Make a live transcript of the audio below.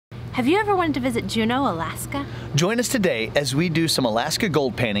Have you ever wanted to visit Juneau, Alaska? Join us today as we do some Alaska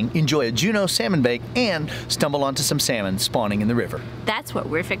gold panning, enjoy a Juneau salmon bake, and stumble onto some salmon spawning in the river. That's what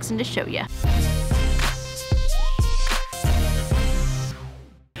we're fixing to show you.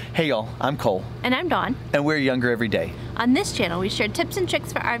 Hey y'all, I'm Cole. And I'm Dawn. And we're younger every day. On this channel, we share tips and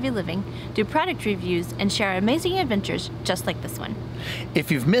tricks for RV living, do product reviews, and share amazing adventures just like this one.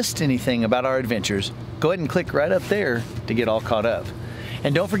 If you've missed anything about our adventures, go ahead and click right up there to get all caught up.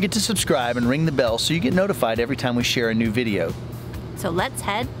 And don't forget to subscribe and ring the bell so you get notified every time we share a new video. So let's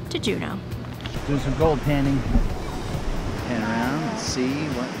head to Juneau. Do some gold panning. Pan around and see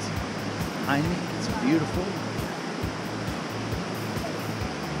what's behind me. It's beautiful.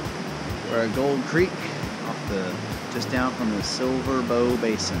 We're at Gold Creek, just down from the Silver Bow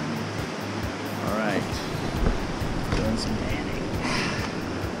Basin. All right, doing some panning.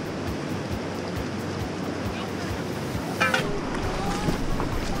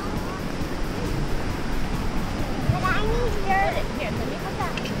 But I need dirt. Here, let me put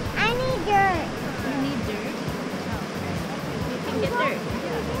that. I need dirt. You need dirt? You can get dirt.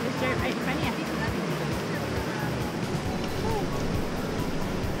 There's dirt right in front of you.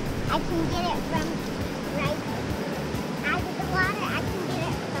 I can get it from right out of the water. I can get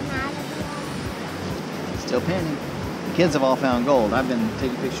it from out of the water. Still panning. The kids have all found gold. I've been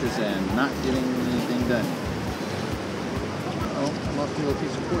taking pictures and not getting anything done. Oh, I lost a little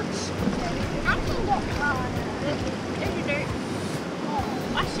piece of quartz. I can get water. There's your dirt.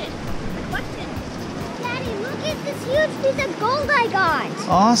 Wash it. Wash it. Daddy, look at this huge piece of gold I got.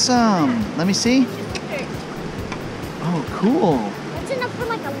 Awesome. Let me see. Oh, cool. That's enough for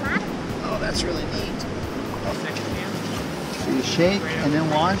like a lot of. Oh, that's really neat. So you shake and then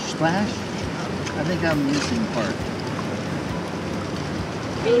wash, splash. I think I'm missing part.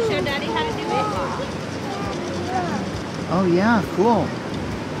 Can you show Daddy how to do it? Oh yeah, cool.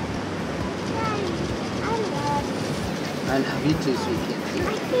 Daddy, I love I love you too, sweet kid.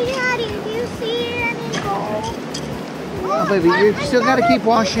 Daddy, do you see any gold? Oh, baby, you still got to keep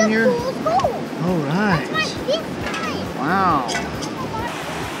washing your. Gold. All right. That's my big time. Wow.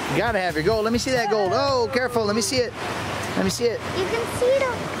 You gotta have your gold. Let me see that gold. Oh, careful. Let me see it. Let me see it. You can see the.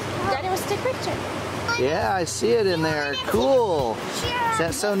 Daddy will stick picture. Yeah, I see it in there. Cool. Is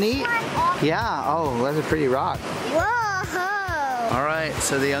that so neat? Yeah. Oh, that's a pretty rock. Whoa. All right.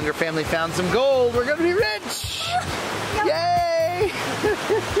 So the Younger family found some gold. We're gonna be rich. Yay!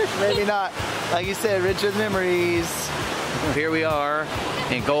 Maybe not. Like you said, rich with memories. Here we are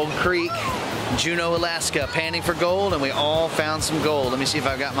in Gold Creek, Juneau, Alaska, panning for gold, and we all found some gold. Let me see if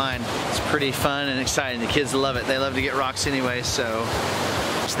I've got mine. It's pretty fun and exciting. The kids love it. They love to get rocks anyway, so.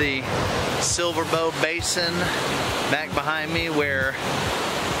 It's the Silver Bow Basin back behind me where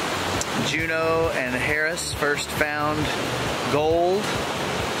Juneau and Harris first found gold.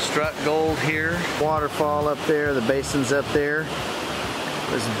 Struck gold here. Waterfall up there, the basin's up there.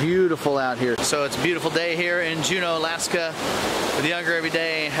 It's beautiful out here. So it's a beautiful day here in Juneau, Alaska with Younger every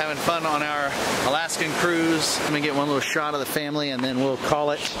day, having fun on our Alaskan cruise. Let me get one little shot of the family and then we'll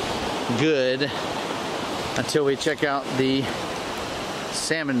call it good until we check out the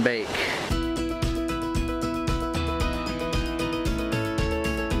salmon bake.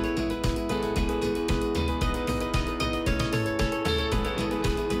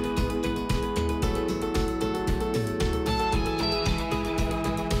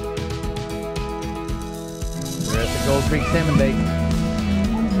 We're at the Gold Creek salmon bake.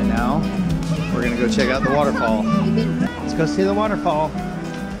 And now we're gonna go check out the waterfall. Let's go see the waterfall.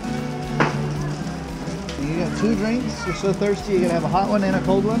 You got 2 drinks. You're so thirsty, you're gonna have a hot one and a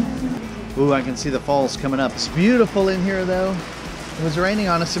cold one. Ooh, I can see the falls coming up. It's beautiful in here though. It was raining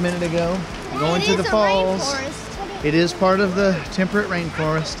on us a minute ago. We're going to the falls. It is part of the temperate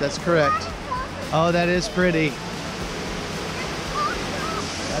rainforest, that's correct. Oh, that is pretty.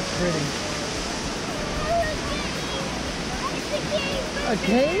 That's pretty. A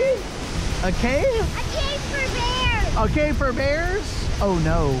cave? A cave? A cave for bears. A cave for bears? Oh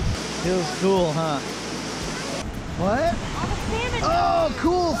no. Feels cool, huh? What? Oh,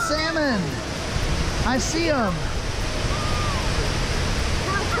 cool salmon. I see them.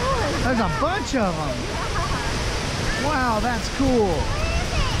 There's a bunch of them. Wow, that's cool.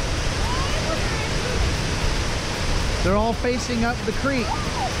 They're all facing up the creek.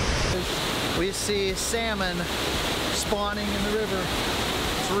 We see salmon spawning in the river.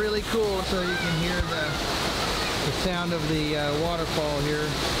 It's really cool. So you can hear the sound of the waterfall here.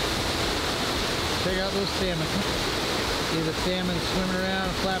 Check out those salmon. See the salmon swimming around,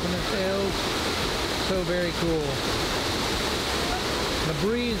 flapping their tails. So very cool. The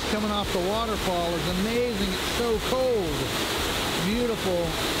breeze coming off the waterfall is amazing. It's so cold. beautiful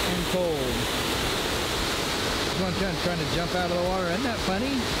and cold. This one trying to jump out of the water. Isn't that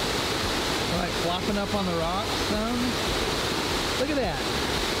funny? They're like flopping up on the rocks some. Look at that.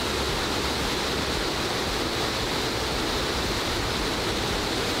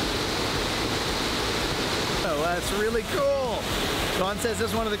 Oh, that's really cool. Dawn says this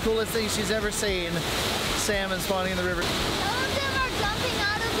is one of the coolest things she's ever seen. Salmon spawning in the river. Some of them are jumping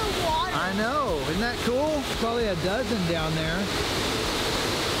out of the water. I know. Isn't that cool? Probably a dozen down there.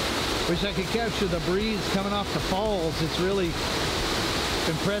 Wish I could capture the breeze coming off the falls. It's really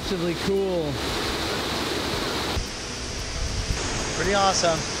impressively cool. Pretty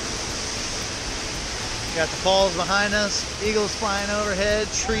awesome. Got the falls behind us, eagles flying overhead,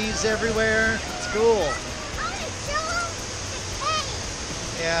 trees everywhere. It's cool.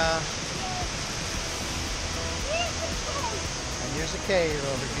 Yeah. And here's a cave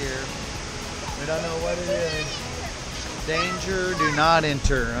over here. We don't know what it is. Danger, do not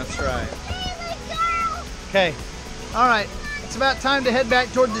enter. That's right. Okay. All right. It's about time to head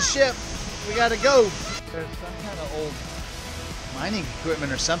back toward the ship. We gotta go. There's some kind of old mining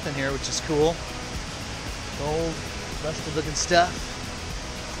equipment or something here, which is cool. Gold, rusted looking stuff.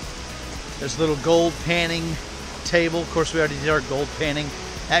 There's a little gold panning table. Of course, we already did our gold panning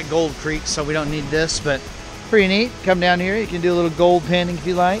at Gold Creek, so we don't need this, but pretty neat. Come down here, you can do a little gold panning if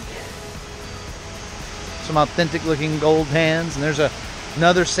you like. Some authentic looking gold pans, and there's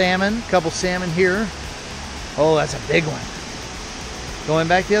another salmon, a couple salmon here. Oh, that's a big one. Going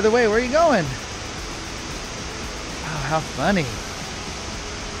back the other way, where are you going? Oh, how funny.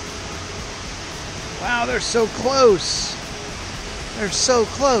 Wow, they're so close. They're so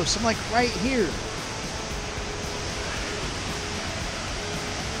close. I'm like right here.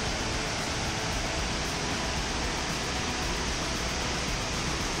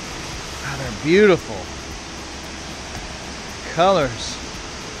 Wow, they're beautiful. Colors.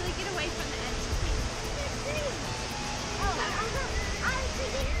 Really get away from the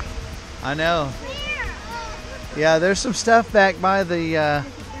edge. I know. Yeah, there's some stuff back by the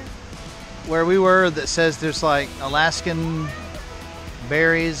where we were that says there's like Alaskan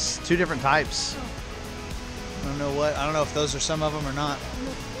berries, 2 different types. I don't know what. I don't know if those are some of them or not.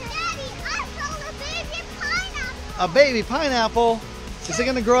 Daddy, I saw a baby pineapple. A baby pineapple. Is it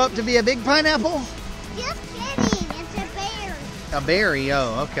going to grow up to be a big pineapple? Just kidding, it's a berry. A berry.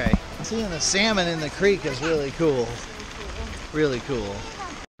 Oh, okay. Seeing the salmon in the creek is really cool. Really cool.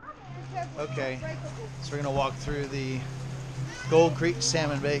 Okay, so we're going to walk through the Gold Creek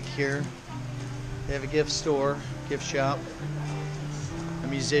Salmon Bake here. They have a gift store, gift shop, a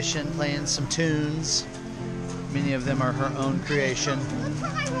musician playing some tunes. Many of them are her own creation.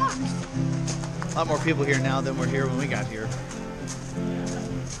 A lot more people here now than were here when we got here.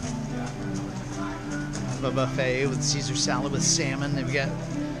 A buffet with Caesar salad with salmon. They've got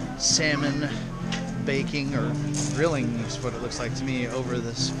salmon baking or grilling is what it looks like to me over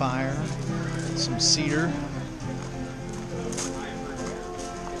this fire. Some cedar.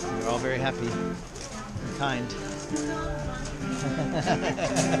 They're all very happy and kind.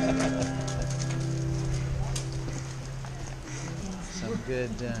 Some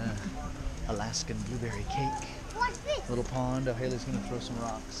good Alaskan blueberry cake. Little pond. Oh, Haley's gonna throw some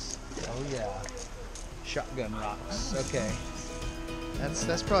rocks. Oh yeah, shotgun rocks. Okay,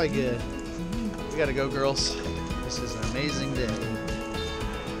 that's probably good. We gotta go, girls. This is an amazing day.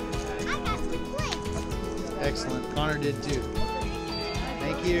 I got some plates. Excellent. Connor did too.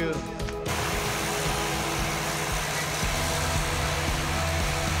 Thank you.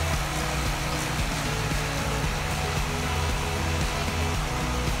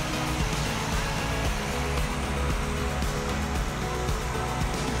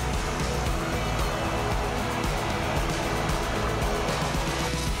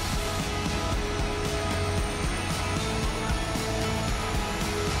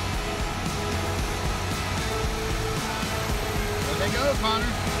 There you go, Connor.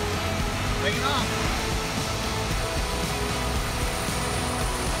 Take it off.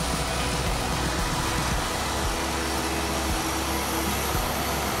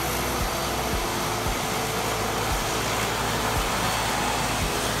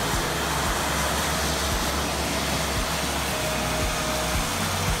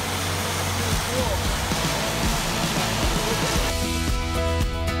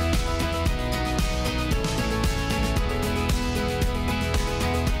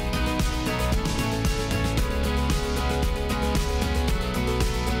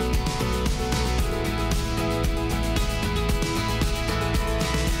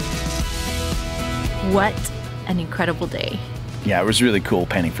 What an incredible day. Yeah, it was really cool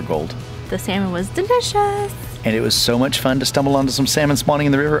panning for gold. The salmon was delicious. and it was so much fun to stumble onto some salmon spawning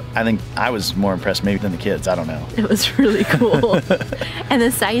in the river. I think I was more impressed maybe than the kids, I don't know. It was really cool. And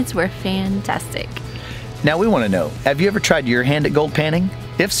the sights were fantastic. Now we want to know, have you ever tried your hand at gold panning?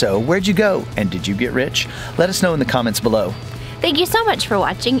 If so, where'd you go and did you get rich? Let us know in the comments below. Thank you so much for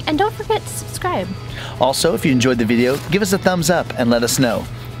watching, and don't forget to subscribe. Also, if you enjoyed the video, give us a thumbs up and let us know.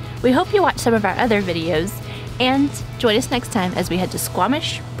 We hope you watch some of our other videos, and join us next time as we head to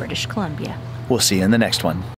Squamish, British Columbia. We'll see you in the next one.